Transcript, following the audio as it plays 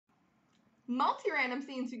Multi-random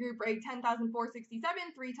C&C group break 10,467,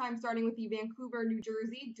 3 times starting with the Vancouver, New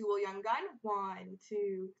Jersey dual young gun. 1,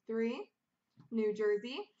 2, 3, New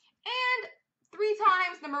Jersey. And 3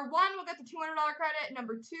 times, number 1 will get the $200 credit,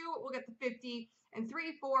 number 2 will get the $50, and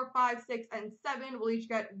 3, 4, 5, 6, and 7 will each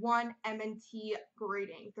get 1 M&T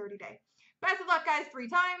grading 30-day. Best of luck, guys, 3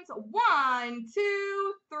 times. 1,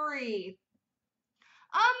 2, 3.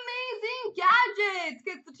 Amazing Gadgets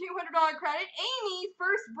gets the $200 credit. Amy,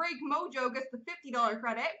 First Break Mojo, gets the $50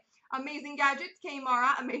 credit. Amazing Gadgets, K.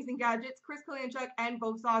 Mara, Amazing Gadgets, Chris Kalianchuk, and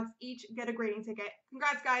Bosogs each get a grading ticket.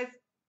 Congrats, guys.